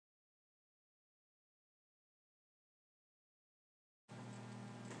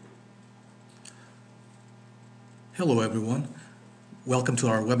Hello everyone, welcome to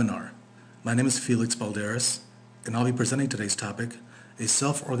our webinar. My name is Felix Balderas and I'll be presenting today's topic, a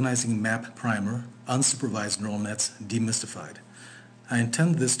self-organizing map primer, unsupervised neural nets demystified. I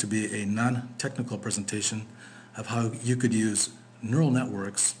intend this to be a non-technical presentation of how you could use neural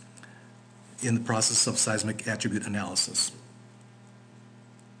networks in the process of seismic attribute analysis.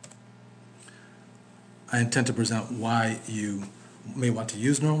 I intend to present why you may want to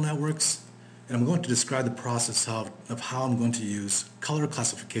use neural networks, and I'm going to describe the process of how I'm going to use color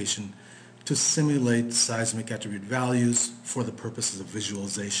classification to simulate seismic attribute values for the purposes of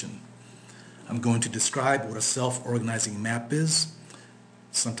visualization. I'm going to describe what a self-organizing map is.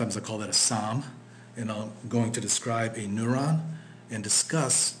 Sometimes I call that a SOM, and I'm going to describe a neuron and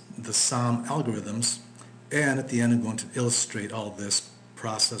discuss the SOM algorithms, and at the end I'm going to illustrate all this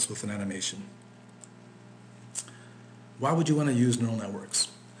process with an animation. Why would you want to use neural networks?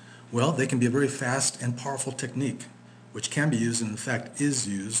 Well, they can be a very fast and powerful technique, which can be used and in fact is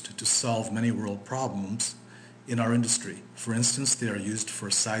used to solve many world problems in our industry. For instance, they are used for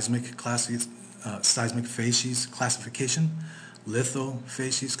seismic facies classification,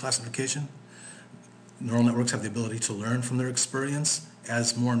 lithofacies classification. Neural networks have the ability to learn from their experience.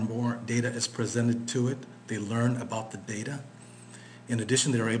 As more and more data is presented to it, they learn about the data. In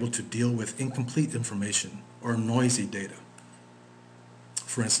addition, they are able to deal with incomplete information or noisy data.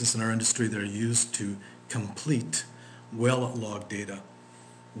 For instance, in our industry, they're used to complete well log data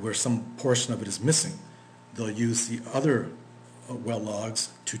where some portion of it is missing. They'll use the other well logs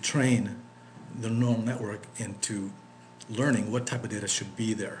to train the neural network into learning what type of data should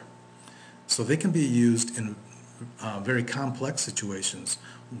be there. So they can be used in very complex situations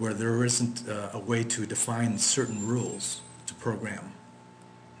where there isn't a way to define certain rules to program.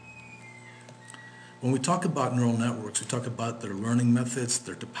 When we talk about neural networks, we talk about their learning methods,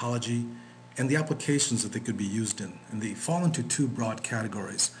 their topology, and the applications that they could be used in. And they fall into two broad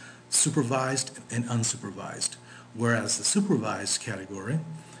categories, supervised and unsupervised. Whereas the supervised category,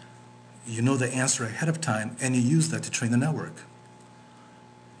 you know the answer ahead of time and you use that to train the network.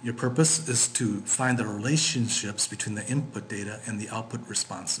 Your purpose is to find the relationships between the input data and the output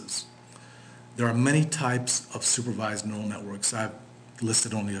responses. There are many types of supervised neural networks. I've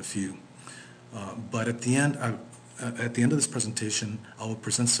listed only a few. But at the end of this presentation, I will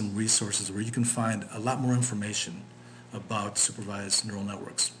present some resources where you can find a lot more information about supervised neural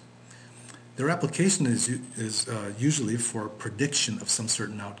networks. Their application is usually for prediction of some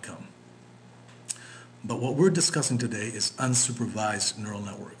certain outcome. But what we're discussing today is unsupervised neural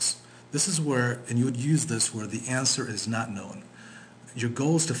networks. This is where, and you would use this where the answer is not known. Your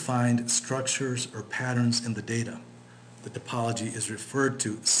goal is to find structures or patterns in the data. The topology is referred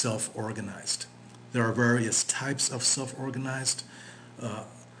to self-organized. There are various types of self-organized,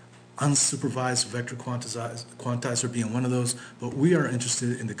 unsupervised vector quantizer being one of those, but we are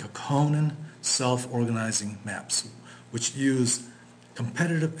interested in the Kekkonen self-organizing maps, which use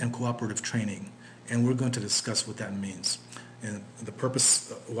competitive and cooperative training, and we're going to discuss what that means. And the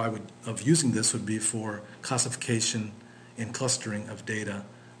purpose of using this would be for classification and clustering of data,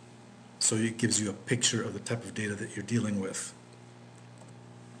 so it gives you a picture of the type of data that you're dealing with.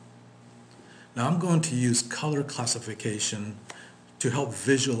 Now I'm going to use color classification to help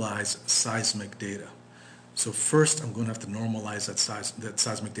visualize seismic data. So first I'm going to have to normalize that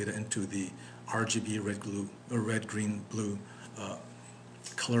seismic data into the RGB red, green, blue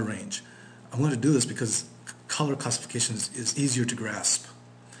color range. I'm going to do this because color classification is easier to grasp.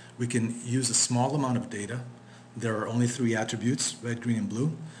 We can use a small amount of data. There are only 3 attributes, red, green, and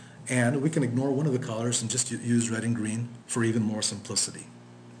blue. And we can ignore one of the colors and just use red and green for even more simplicity.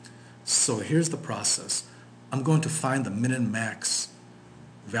 So here's the process. I'm going to find the min and max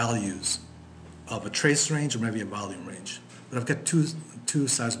values of a trace range or maybe a volume range. But I've got two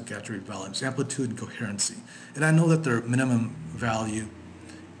seismic attribute values, amplitude and coherency. And I know that their minimum value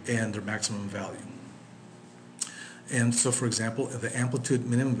and their maximum value. And so for example, the amplitude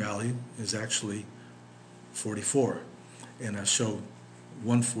minimum value is actually 44. And I show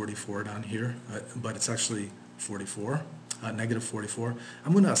 144 down here, but it's actually 44, negative 44.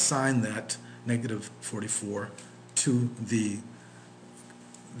 I'm going to assign that negative 44 to the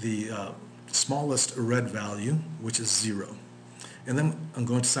smallest red value, which is 0. And then I'm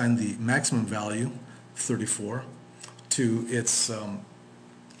going to assign the maximum value, 34, to its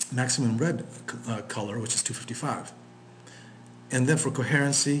maximum red color, which is 255. And then for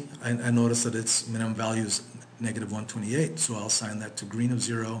coherency, I notice that its minimum value is negative 128, so I'll assign that to green of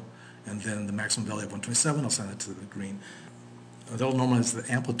 0, and then the maximum value of 127, I'll assign that to the green. They'll normalize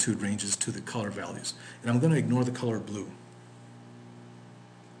the amplitude ranges to the color values. And I'm going to ignore the color blue.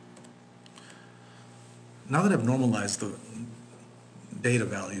 Now that I've normalized the data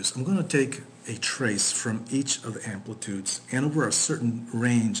values, I'm going to take a trace from each of the amplitudes, and over a certain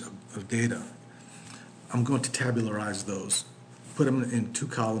range of data, I'm going to tabularize those, put them in two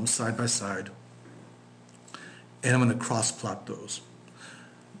columns side by side, and I'm going to cross-plot those.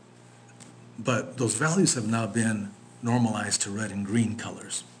 But those values have now been normalized to red and green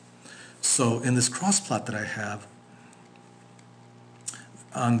colors. So in this cross-plot that I have,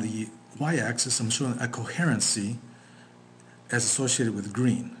 on the y-axis, I'm showing a coherency as associated with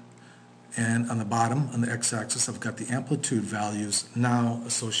green. And on the bottom, on the x-axis, I've got the amplitude values now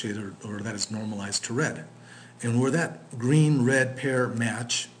associated, or that is normalized to red. And where that green-red pair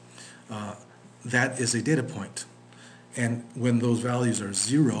match, that is a data point. And when those values are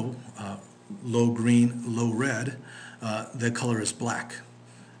 0, low green, low red, the color is black.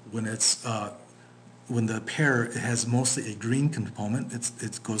 When it's when the pair has mostly a green component,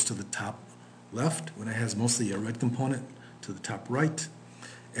 it goes to the top left. When it has mostly a red component, to the top right.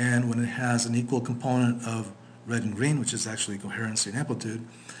 And when it has an equal component of red and green, which is actually coherency and amplitude,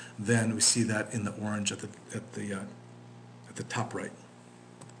 then we see that in the orange at the top right.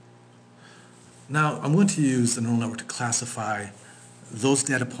 Now I'm going to use the neural network to classify those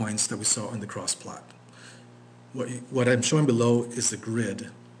data points that we saw in the cross plot. What I'm showing below is the grid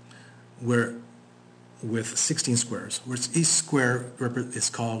where with 16 squares, where each square is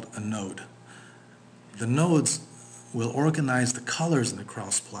called a node. The nodes will organize the colors in the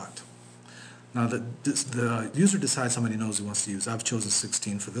cross plot. Now the user decides how many nodes he wants to use. I've chosen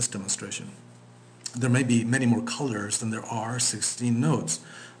 16 for this demonstration. There may be many more colors than there are 16 nodes,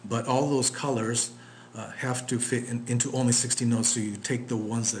 but all those colors have to fit into only 16 nodes, so you take the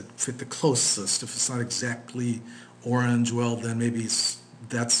ones that fit the closest. If it's not exactly orange, well then maybe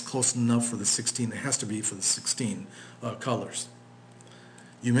that's close enough for the 16. It has to be for the 16 colors.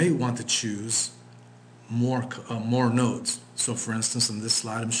 You may want to choose more nodes. So for instance, in this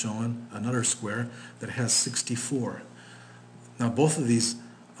slide I'm showing another square that has 64. Now both of these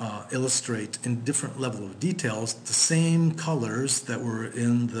illustrate in different level of details the same colors that were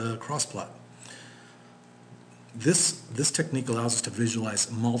in the cross plot. This technique allows us to visualize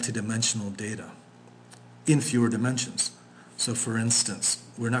multidimensional data in fewer dimensions. So for instance,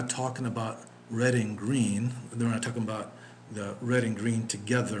 we're not talking about red and green. We're not talking about the red and green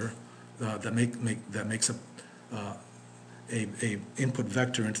together that makes up a input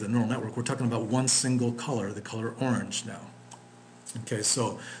vector into the neural network. We're talking about one single color, the color orange now. Okay,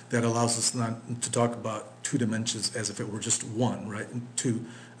 so that allows us not to talk about two dimensions as if it were just one, right?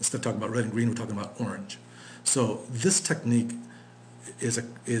 Instead of talking about red and green, we're talking about orange. So this technique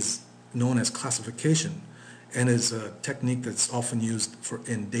is known as classification, and is a technique that's often used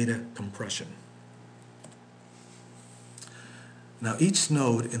in data compression. Now each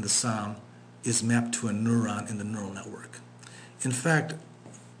node in the SOM is mapped to a neuron in the neural network. In fact,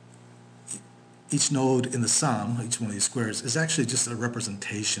 each node in the SOM, each one of these squares, is actually just a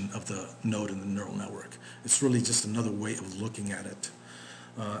representation of the node in the neural network. It's really just another way of looking at it.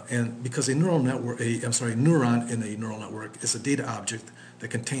 And because a neuron in a neural network is a data object that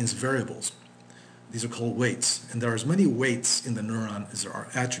contains variables. These are called weights, and there are as many weights in the neuron as there are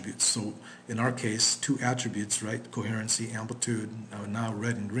attributes. So in our case, 2 attributes, right? Coherency, amplitude, now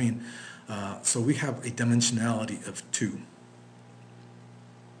red and green. So we have a dimensionality of 2.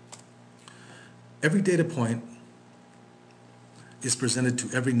 Every data point is presented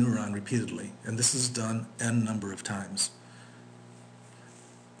to every neuron repeatedly, and this is done n number of times.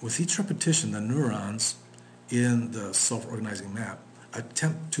 With each repetition, the neurons in the self-organizing map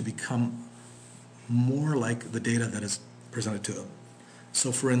attempt to become more like the data that is presented to them.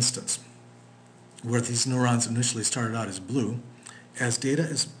 So for instance, where these neurons initially started out as blue, as data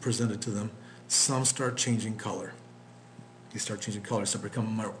is presented to them, some start changing color. They start changing color, start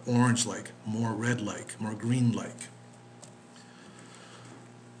becoming more orange-like, more red-like, more green-like.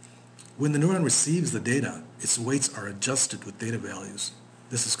 When the neuron receives the data, its weights are adjusted with data values.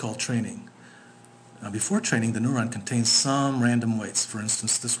 This is called training. Now, before training, the neuron contains some random weights. For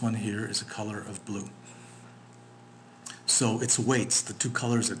instance, this one here is a color of blue. So its weights, the 2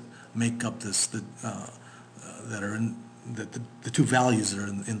 colors that make up this, the 2 values that are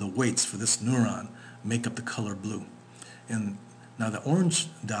in the weights for this neuron make up the color blue. And now the orange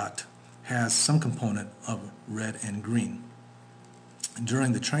dot has some component of red and green. And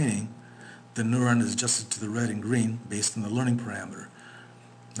during the training, the neuron is adjusted to the red and green based on the learning parameter.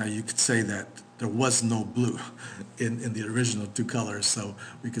 Now you could say that there was no blue in the original 2 colors, so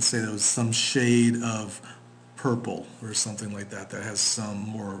we could say there was some shade of purple or something like that that has some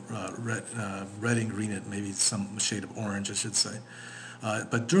more red and green in it, maybe some shade of orange, I should say.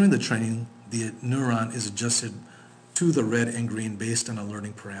 But during the training, the neuron is adjusted to the red and green based on a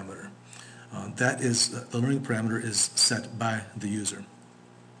learning parameter. The learning parameter is set by the user.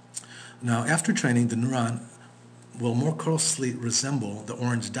 Now, after training, the neuron will more closely resemble the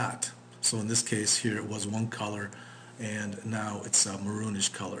orange dot. So in this case here, it was one color, and now it's a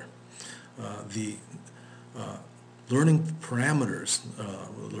maroonish color. The learning parameters,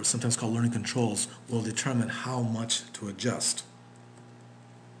 sometimes called learning controls, will determine how much to adjust.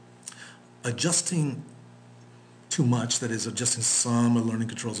 Adjusting too much, that is adjusting some learning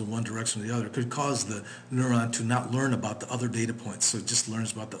controls in one direction or the other, could cause the neuron to not learn about the other data points. So it just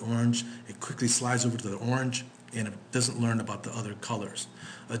learns about the orange, it quickly slides over to the orange, and it doesn't learn about the other colors.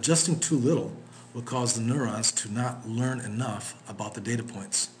 Adjusting too little will cause the neurons to not learn enough about the data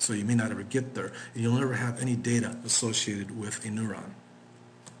points. So you may not ever get there, and you'll never have any data associated with a neuron.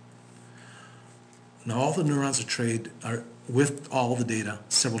 Now all the neurons are trained with all the data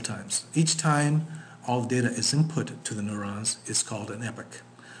several times. Each time all the data is input to the neurons is called an epoch.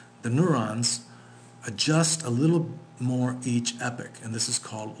 The neurons adjust a little more each epoch, and this is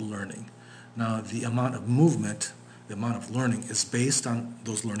called learning. Now the amount of movement, the amount of learning is based on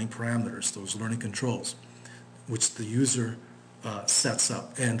those learning parameters, those learning controls, which the user sets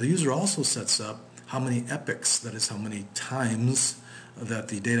up. And the user also sets up how many epochs, that is how many times that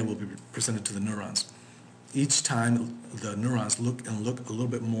the data will be presented to the neurons. Each time the neurons look a little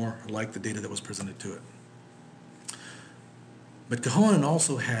bit more like the data that was presented to it. But Cahonin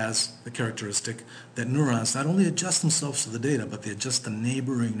also has the characteristic that neurons not only adjust themselves to the data, but they adjust the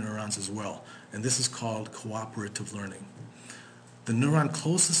neighboring neurons as well. And this is called cooperative learning. The neuron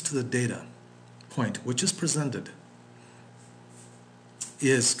closest to the data point, which is presented,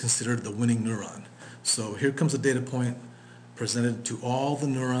 is considered the winning neuron. So here comes a data point presented to all the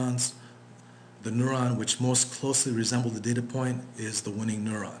neurons. The neuron which most closely resembles the data point is the winning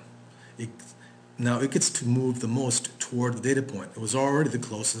neuron. Now it gets to move the most toward the data point. It was already the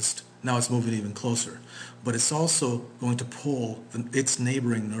closest, now it's moving even closer. But it's also going to pull its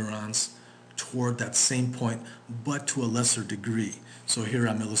neighboring neurons toward that same point, but to a lesser degree. So here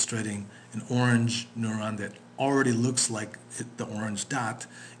I'm illustrating an orange neuron that already looks like the orange dot.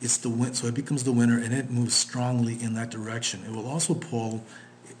 So it becomes the winner, and it moves strongly in that direction. It will also pull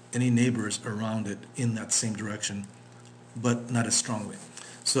any neighbors around it in that same direction, but not as strongly.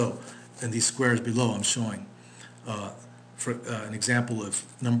 So in these squares below, I'm showing for an example of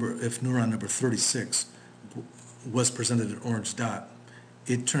if neuron number 36 was presented an orange dot,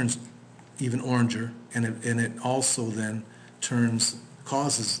 it turns even oranger, and it also then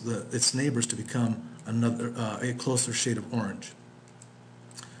causes its neighbors to become a closer shade of orange,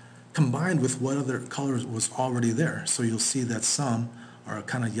 combined with what other colors was already there. So you'll see that some are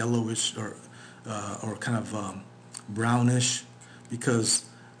kind of yellowish or kind of brownish, because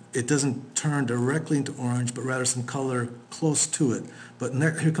it doesn't turn directly into orange, but rather some color close to it. But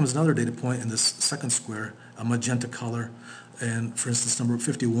here comes another data point in this second square, a magenta color. And for instance, number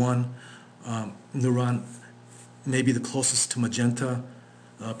 51, neuron may be the closest to magenta,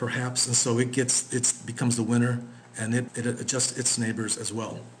 perhaps, and so it becomes the winner, and it adjusts its neighbors as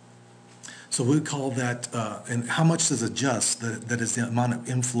well. So we call that, and how much does it adjust? That is the amount of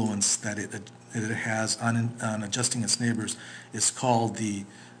influence that it has on adjusting its neighbors, is called the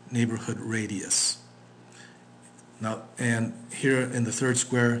neighborhood radius. Now, and here in the third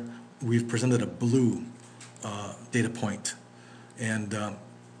square, we've presented a blue data point, and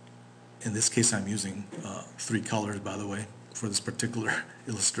in this case, I'm using 3 colors, by the way, for this particular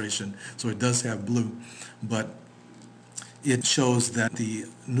illustration. So it does have blue, but it shows that the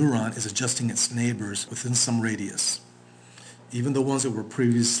neuron is adjusting its neighbors within some radius. Even the ones that were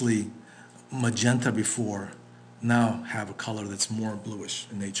previously magenta before now have a color that's more bluish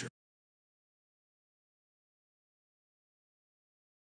in nature.